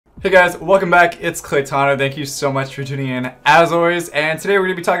Hey guys, welcome back. It's Claytano. Thank you so much for tuning in as always. And today we're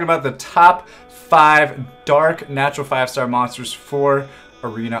going to be talking about the top 5 dark natural 5-star monsters for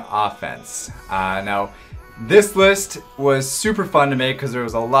Arena Offense. Now, this list was super fun to make because there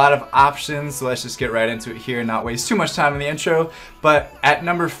was a lot of options. So let's just get right into it here and not waste too much time in the intro. But at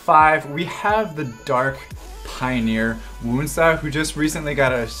number 5, we have the Dark Pioneer Woonsa, who just recently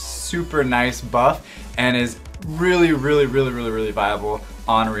got a super nice buff and is really viable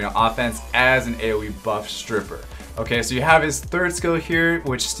on Arena Offense as an AoE buff stripper. Okay, so you have his third skill here,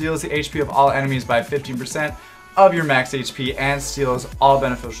 which steals the HP of all enemies by 15% of your max HP and steals all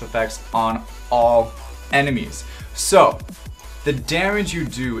beneficial effects on all enemies. So the damage you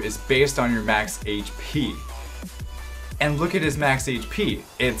do is based on your max HP. And look at his max HP,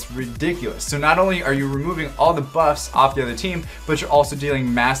 it's ridiculous. So not only are you removing all the buffs off the other team, but you're also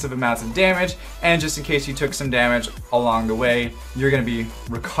dealing massive amounts of damage, and just in case you took some damage along the way, you're gonna be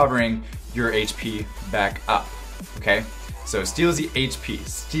recovering your HP back up, okay? So steals the HP,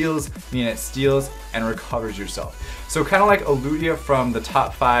 steals meaning it steals and recovers yourself. So kind of like Eludia from the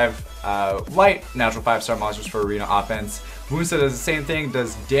top 5 light natural 5-star monsters for Arena Offense, Woonsa does the same thing,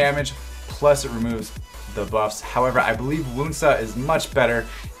 does damage, plus it removes the buffs. However, I believe Woonsa is much better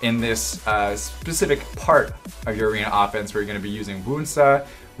in this specific part of your Arena Offense where you're going to be using Woonsa,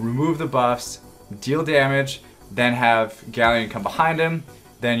 remove the buffs, deal damage, then have Galleon come behind him,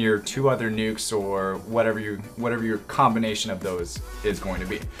 then your 2 other nukes or whatever your combination of those is going to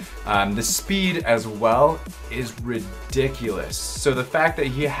be. The speed as well is ridiculous. So the fact that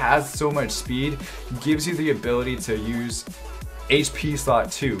he has so much speed gives you the ability to use HP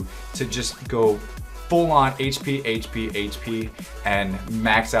slot 2 to just go full on HP, and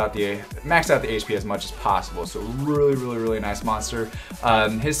max out the HP as much as possible. So really nice monster.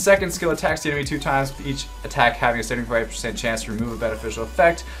 His second skill attacks the enemy 2 times, with each attack having a 75% chance to remove a beneficial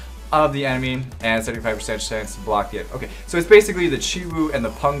effect of the enemy and 75% chance to block the. Okay, so it's basically the Chiwu and the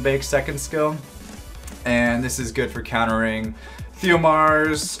Pung Bake second skill, and this is good for countering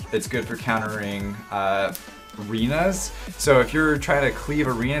Theomars. It's good for countering arenas. So if you're trying to cleave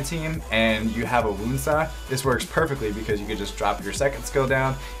arena team and you have a Woonsa, this works perfectly because you can just drop your second skill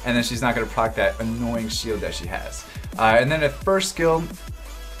down and then she's not going to proc that annoying shield that she has. And then the first skill,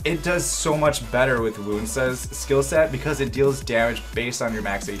 it does so much better with Woonsa's skill set because it deals damage based on your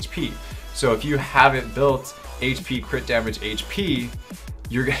max HP. So if you have it built HP, crit damage, HP,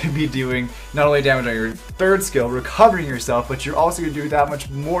 you're going to be doing not only damage on your third skill, recovering yourself, but you're also going to do that much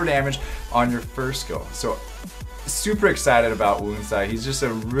more damage on your first skill. So super excited about Woonsa. He's just a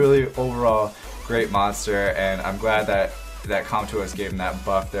really overall great monster, and I'm glad that Comtois gave him that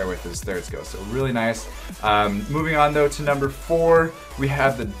buff there with his third skill. So really nice. Moving on though to number 4, we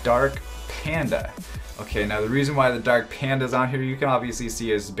have the Dark Panda. Okay, now the reason why the Dark Panda's on here, you can obviously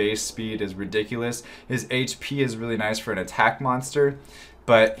see his base speed is ridiculous. His HP is really nice for an attack monster.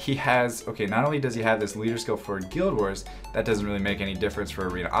 But he has, okay, not only does he have this leader skill for Guild Wars, that doesn't really make any difference for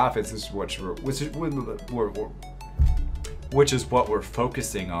Arena Offense, which is what we're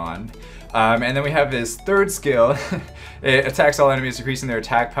focusing on. And then we have his third skill. It attacks all enemies, decreasing their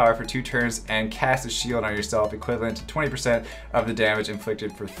attack power for 2 turns, and casts a shield on yourself equivalent to 20% of the damage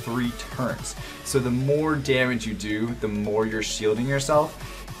inflicted for 3 turns. So the more damage you do, the more you're shielding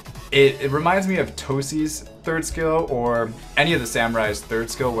yourself. It reminds me of Tosi's third skill or any of the Samurai's third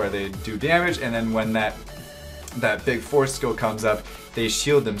skill where they do damage, and then when that big fourth skill comes up, they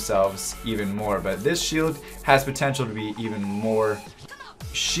shield themselves even more. But this shield has potential to be even more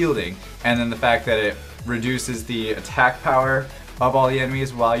shielding, and then the fact that it reduces the attack power of all the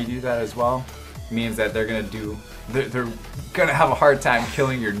enemies while you do that as well means that they're gonna have a hard time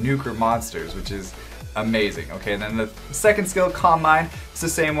killing your nuker monsters, which is amazing. Okay, and then the second skill, Calm Mind, it's the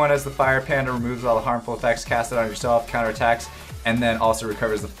same one as the Fire Panda, removes all the harmful effects casted on yourself, counterattacks, and then also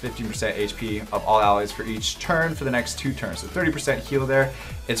recovers the 15% HP of all allies for each turn for the next 2 turns. So 30% heal there.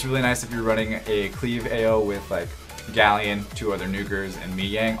 It's really nice if you're running a cleave AO with like Galleon, 2 other nukers, and Mi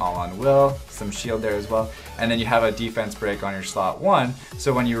Yang all on Will, some shield there as well. And then you have a defense break on your slot 1,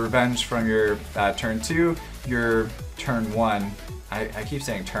 so when you revenge from your turn 2, your turn 1, I keep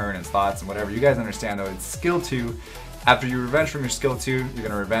saying turn and slots and whatever. You guys understand though, it's skill 2. After you revenge from your skill 2, you're going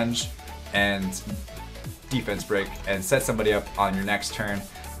to revenge and defense break and set somebody up on your next turn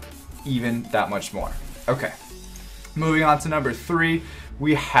even that much more. Okay, moving on to number 3,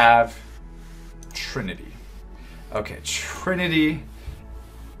 we have Trinity. Okay, Trinity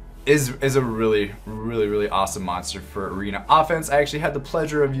is a really awesome monster for Arena Offense. I actually had the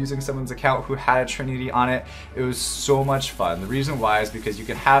pleasure of using someone's account who had a Trinity on it. It was so much fun. The reason why is because you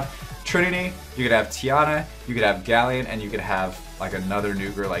could have Trinity, you could have Tiana, you could have Galleon, and you could have like another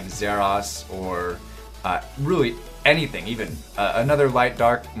nuker like Zeros or really anything, even another light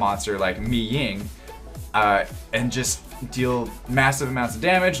dark monster like Mi Ying, and just deal massive amounts of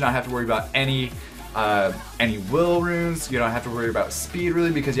damage, not have to worry about any will runes. You don't have to worry about speed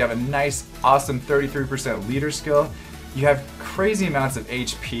really, because you have a nice awesome 33% leader skill. You have crazy amounts of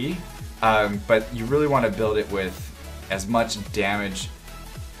HP, but you really want to build it with as much damage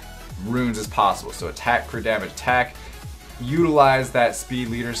runes as possible. So attack, crit damage, attack, utilize that speed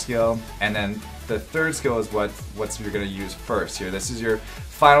leader skill, and then the third skill is what you're going to use first here. This is your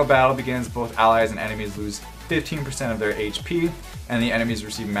final battle begins. Both allies and enemies lose 15% of their HP, and the enemies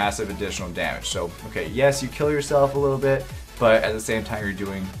receive massive additional damage. So, okay, yes, you kill yourself a little bit, but at the same time you're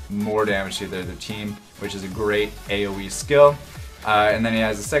doing more damage to the other team, which is a great AoE skill. And then he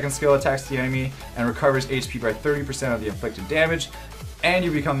has a second skill, attacks the enemy and recovers HP by 30% of the inflicted damage, and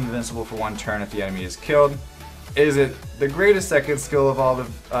you become invincible for 1 turn if the enemy is killed. Is it the greatest second skill of all the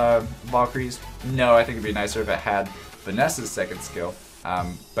Valkyries? No, I think it'd be nicer if it had Vanessa's second skill.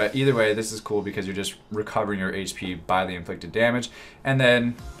 But either way, this is cool because you're just recovering your HP by the inflicted damage. And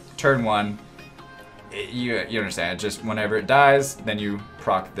then turn 1, you understand, just whenever it dies, then you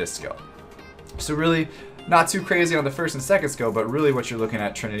proc this skill. So really, not too crazy on the first and second skill, but really what you're looking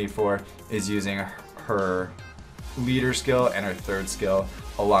at Trinity for is using her leader skill and her third skill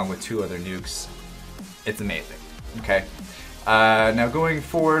along with 2 other nukes. It's amazing. Okay. Now going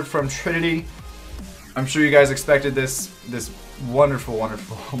forward from Trinity, I'm sure you guys expected this wonderful,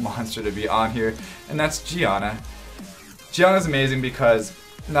 wonderful monster to be on here, and that's Gianna. Gianna's amazing because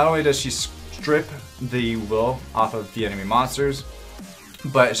not only does she strip the will off of the enemy monsters,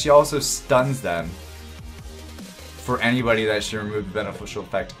 but she also stuns them for anybody that she removed the beneficial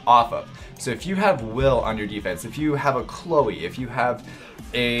effect off of. So if you have will on your defense, if you have a Chloe, if you have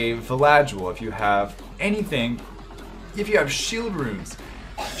a Villadual, if you have anything, if you have shield runes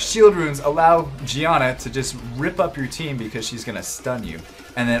allow Gianna to just rip up your team because she's gonna stun you.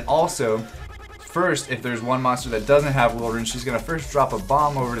 And then also, first, if there's one monster that doesn't have will runes, she's gonna first drop a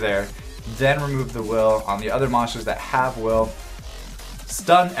bomb over there, then remove the will on the other monsters that have will,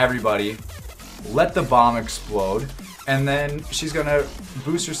 stun everybody, let the bomb explode, and then she's gonna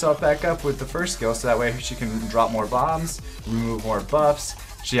boost herself back up with the first skill so that way she can drop more bombs, remove more buffs.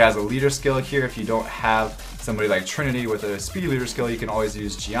 She has a leader skill here. If you don't have somebody like Trinity with a speed leader skill, you can always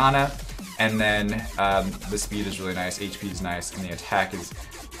use Gianna. And then the speed is really nice, HP is nice, and the attack is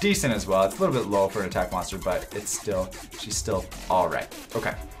decent as well. It's a little bit low for an attack monster, but she's still alright.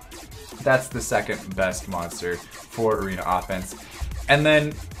 Okay, that's the second best monster for arena offense. And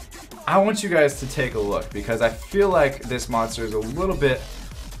then I want you guys to take a look because I feel like this monster is a little bit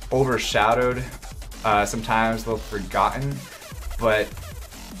overshadowed, sometimes a little forgotten, but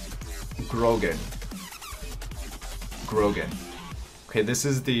Grogan. Okay, this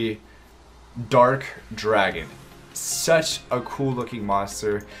is the Dark Dragon. Such a cool looking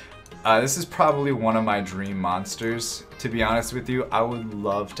monster. This is probably one of my dream monsters, to be honest with you. I would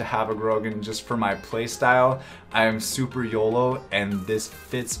love to have a Grogan just for my playstyle. I am super YOLO and this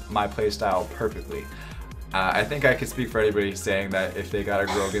fits my playstyle perfectly. I think I could speak for anybody saying that if they got a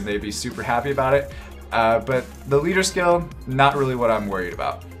Grogan, they'd be super happy about it. But the leader skill, not really what I'm worried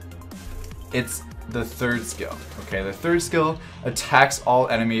about. It's the third skill. Okay, the third skill attacks all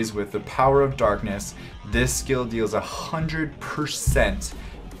enemies with the power of darkness. This skill deals 100%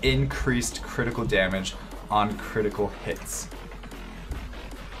 increased critical damage on critical hits.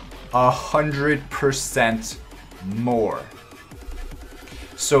 100% more.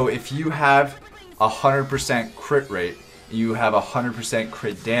 So if you have 100% crit rate, you have 100%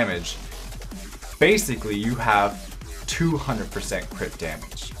 crit damage, basically you have 200% crit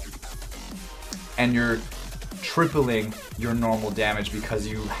damage. And you're tripling your normal damage because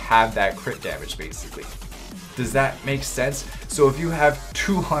you have that crit damage basically. Does that make sense? So if you have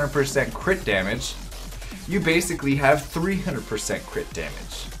 200% crit damage, you basically have 300% crit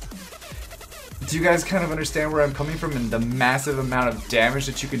damage. Do you guys kind of understand where I'm coming from and the massive amount of damage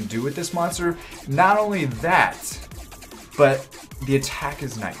that you can do with this monster? Not only that, but the attack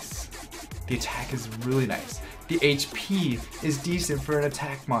is nice. The attack is really nice. The HP is decent for an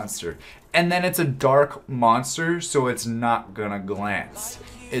attack monster. And then it's a dark monster, so it's not gonna glance.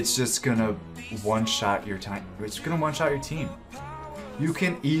 It's just gonna one-shot your time. It's gonna one-shot your team. You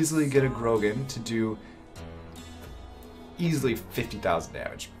can easily get a Grogan to do easily 50,000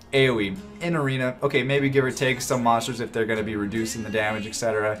 damage. AoE in arena, okay, maybe give or take some monsters if they're gonna be reducing the damage,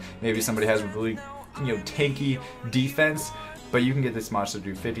 etc. Maybe somebody has really, tanky defense, but you can get this monster to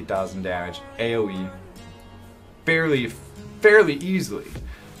do 50,000 damage AoE fairly easily.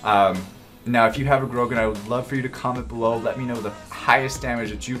 Now, if you have a Grogan, I would love for you to comment below. Let me know highest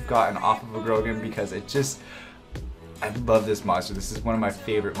damage that you've gotten off of a Grogan, because it just, I love this monster. This is one of my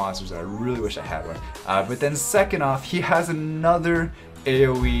favorite monsters, and I really wish I had one. But then second off, he has another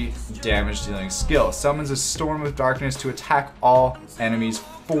AoE damage dealing skill. Summons a storm of darkness to attack all enemies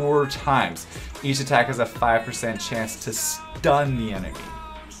 4 times. Each attack has a 5% chance to stun the enemy.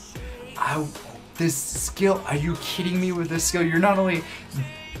 This skill, are you kidding me with this skill? You're not only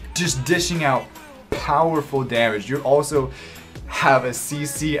just dishing out powerful damage, you also have a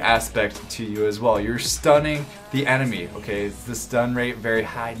CC aspect to you as well. You're stunning the enemy. Okay, is the stun rate very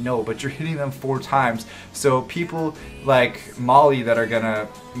high? No, but you're hitting them 4 times. So people like Molly that are gonna,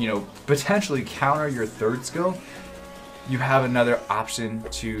 you know, potentially counter your third skill, you have another option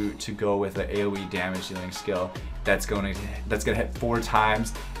to go with an AoE damage dealing skill that's gonna hit 4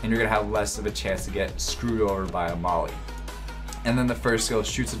 times, and you're gonna have less of a chance to get screwed over by a Molly. And then the first skill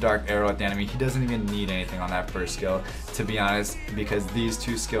shoots a dark arrow at the enemy. He doesn't even need anything on that first skill, to be honest, because these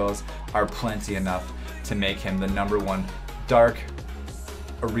 2 skills are plenty enough to make him the #1 dark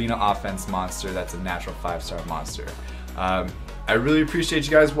arena offense monster that's a natural 5-star monster. I really appreciate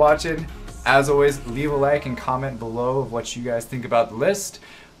you guys watching. As always, leave a like and comment below of what you guys think about the list.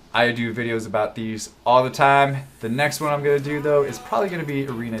 I do videos about these all the time. The next one I'm going to do though is probably going to be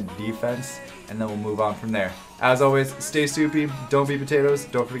arena defense, and then we'll move on from there. As always, stay soupy, don't be potatoes,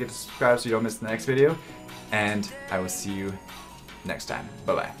 don't forget to subscribe so you don't miss the next video, and I will see you next time.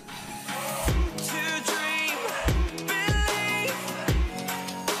 Bye bye.